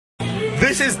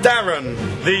This is Darren,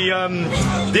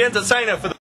 the entertainer for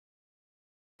the...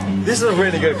 This is a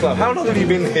really good club. How long have you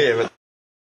been here?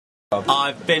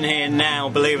 I've been here now,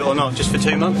 believe it or not, just for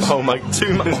 2 months. Oh my,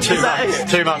 2 months. 2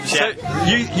 months. 2 months, yeah.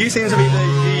 So you seem to be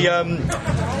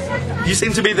you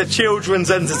seem to be the children's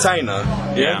entertainer.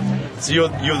 Yeah. So you're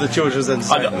the children's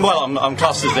entertainer. I'm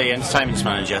classed as the entertainment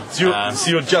manager. So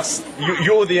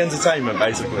you're the entertainment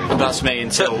basically. That's me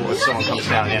until someone comes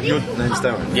down. Yeah. Your name's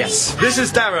Darren. Yes. This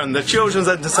is Darren, the children's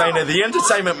entertainer, the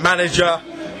entertainment manager.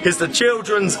 He's the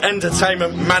children's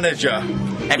entertainment manager.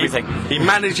 Everything. He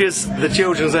manages the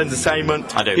children's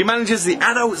entertainment. I do. He manages the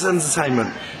adults'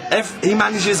 entertainment. He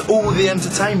manages all the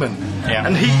entertainment. Yeah.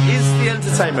 And he is the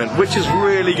entertainment, which is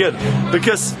really good.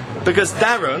 Because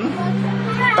Darren,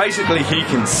 basically he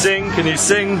can sing. Can you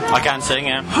sing? I can sing,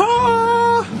 yeah.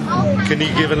 Can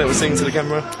you give a little sing to the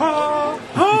camera?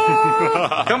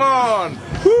 Come on!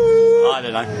 Woo. I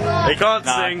don't know. He can't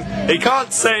sing. He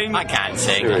can't sing. I can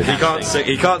sing. He can't sing.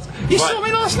 He can't. You saw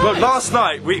me last night. Well, last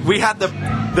night we had the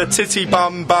titty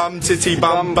bum bum titty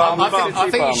bum bum bum. I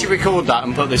think you should record that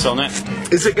and put this on it.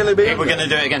 Is it going to be? We're going to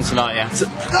do it again tonight, yeah.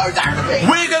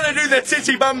 We're going to do the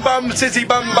titty bum bum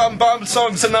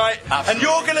song tonight, Absolutely. and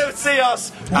you're going to see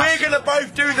us. We're going to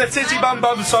both do the titty bum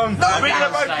bum song. We're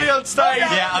going to both be on stage.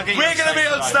 Yeah, I'll get you We're going to be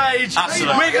on stage.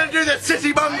 Absolutely. We're going to do the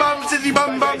titty bum bum song.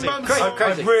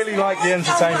 I really like the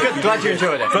entertainment. Good, glad you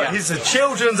enjoyed it. But Yeah. he's a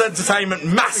children's entertainment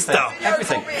master.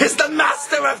 Everything. He's the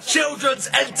master of children's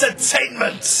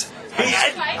entertainment.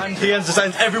 And he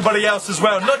entertains everybody else as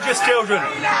well, not just children.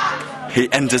 He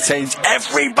entertains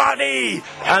everybody.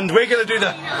 And we're going to do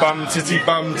the bum titty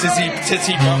bum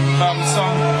titty bum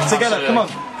song together. Come on.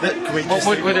 Can we just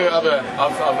We'll do it other.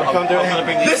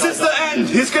 This is the end.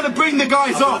 He's going to bring the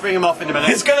guys off. Bring him off in a minute.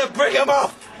 He's going to bring them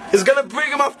off. He's going to bring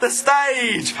him off the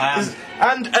stage.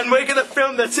 And we're going to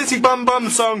film the titty bum bum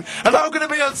song. And I'm going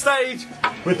to be on stage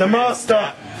with the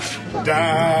master.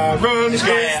 Darren is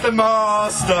the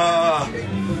master.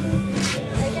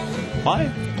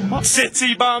 Why?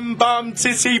 Titty bum bum,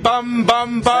 titty bum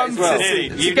bum bum, titty.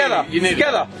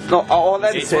 Together. No, I'll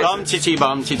edit it. Bum titty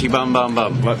bum bum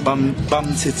bum. Like bum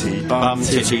titty Bum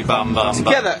titty bum bum.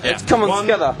 Together. Yeah. It's come on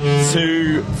together. 1,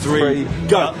 2, 3,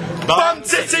 go. Bum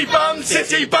titty bum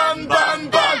bum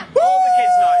bum. All the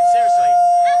kids know it, seriously.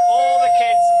 All the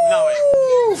kids know it.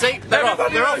 See, they're off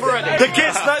already. The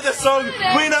kids know the song,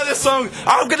 we know the song.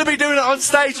 I'm going to be doing it on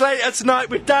stage later tonight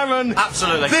with Darren.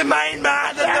 Absolutely. The main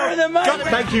man. Darren the main man.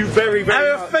 Thank you very much.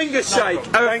 Have a finger shake.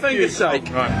 Have a finger shake.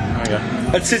 Right, there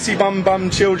we go. A titty bum bum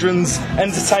children's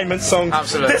entertainment song.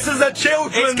 Absolutely. This is a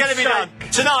children's It's going to be done.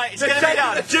 Tonight, it's going to be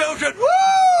done. The children. Woo!